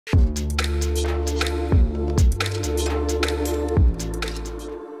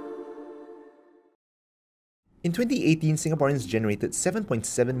In 2018, Singaporeans generated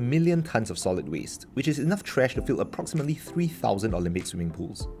 7.7 million tonnes of solid waste, which is enough trash to fill approximately 3,000 Olympic swimming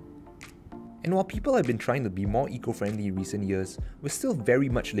pools. And while people have been trying to be more eco-friendly in recent years, we're still very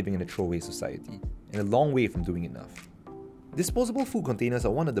much living in a throwaway society, and a long way from doing enough. Disposable food containers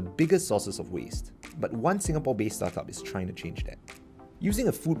are one of the biggest sources of waste, but one Singapore-based startup is trying to change that. Using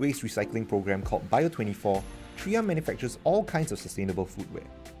a food waste recycling program called Bio24, TRIA manufactures all kinds of sustainable foodware,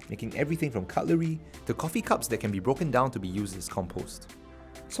 making everything from cutlery to coffee cups that can be broken down to be used as compost.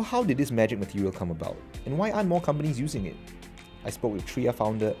 So how did this magic material come about, and why aren't more companies using it? I spoke with TRIA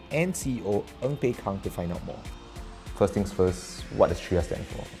founder and CEO Ng Pei Kang to find out more. First things first, what does TRIA stand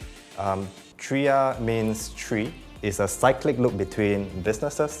for? TRIA means tree. It's a cyclic loop between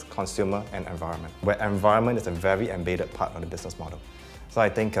businesses, consumer and environment, where environment is a very embedded part of the business model. So I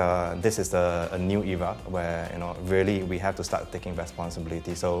think this is a new era where really we have to start taking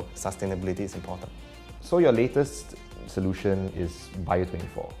responsibility. So sustainability is important. So your latest solution is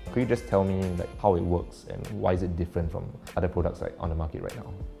Bio24. Could you just tell me how it works and why is it different from other products on the market right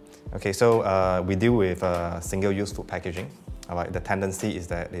now? Okay, so we deal with single-use food packaging. The tendency is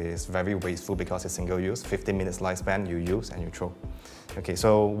that it is very wasteful because it's single-use, 15 minutes lifespan, you use and you throw. Okay,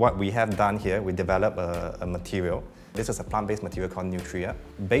 so what we have done here, we developed a material. This is a plant-based material called Nutria.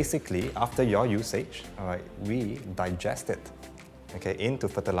 Basically, after your usage, we digest it into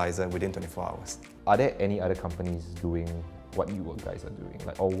fertilizer within 24 hours. Are there any other companies doing what you guys are doing?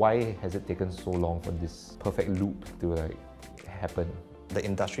 Or why has it taken so long for this perfect loop to happen? The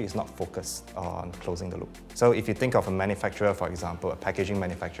industry is not focused on closing the loop. So if you think of a manufacturer, for example, a packaging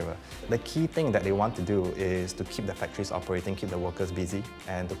manufacturer, the key thing that they want to do is to keep the factories operating, keep the workers busy,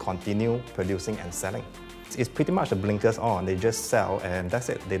 and to continue producing and selling. It's pretty much the blinkers on, they just sell and that's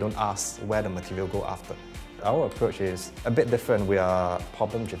it. They don't ask where the material go after. Our approach is a bit different. We are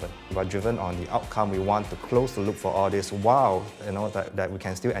problem-driven. We're driven on the outcome. We want to close the loop for all this while that we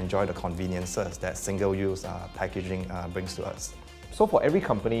can still enjoy the conveniences that single-use packaging brings to us. So for every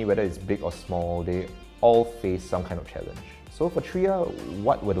company, whether it's big or small, they all face some kind of challenge. So for TRIA,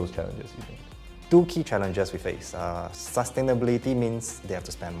 what were those challenges, you think? Two key challenges we face. Sustainability means they have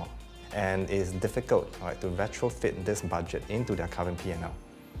to spend more. And it's difficult to retrofit this budget into their current P&L.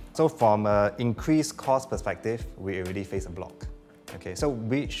 So from an increased cost perspective, we already face a block. Okay, so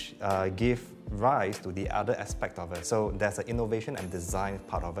which give rise to the other aspect of it. So there's an innovation and design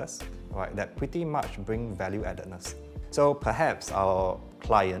part of us that pretty much bring value addedness. So perhaps our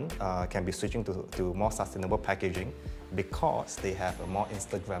client can be switching to more sustainable packaging because they have a more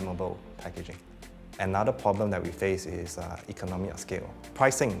Instagrammable packaging. Another problem that we face is economy of scale.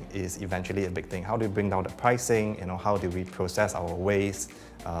 Pricing is eventually a big thing. How do we bring down the pricing? How do we process our waste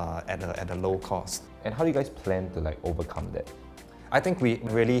at a low cost? And how do you guys plan to overcome that? I think we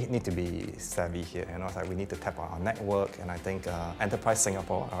really need to be savvy here. We need to tap on our network, and I think Enterprise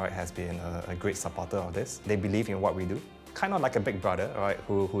Singapore has been a great supporter of this. They believe in what we do, kind of like a big brother,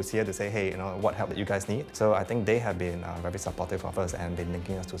 who's here to say, hey, what help that you guys need. So I think they have been very supportive of us and been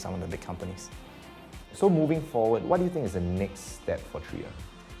linking us to some of the big companies. So moving forward, what do you think is the next step for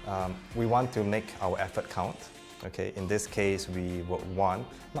TRIA? We want to make our effort count. Okay, in this case, we would want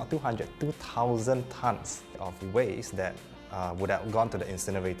not 200, 2,000 tons of waste that would have gone to the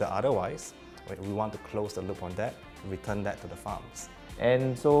incinerator otherwise. We want to close the loop on that, return that to the farms.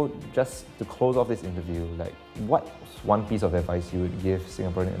 And so just to close off this interview, what's one piece of advice you would give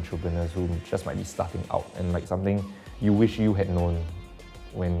Singaporean entrepreneurs who just might be starting out and something you wish you had known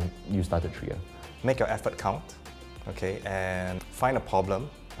when you started TRIA? Make your effort count, okay, and find a problem,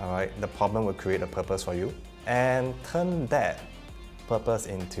 The problem will create a purpose for you, and turn that purpose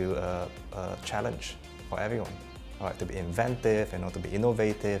into a challenge for everyone. To be inventive, to be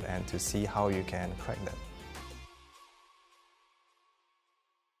innovative, and to see how you can crack that.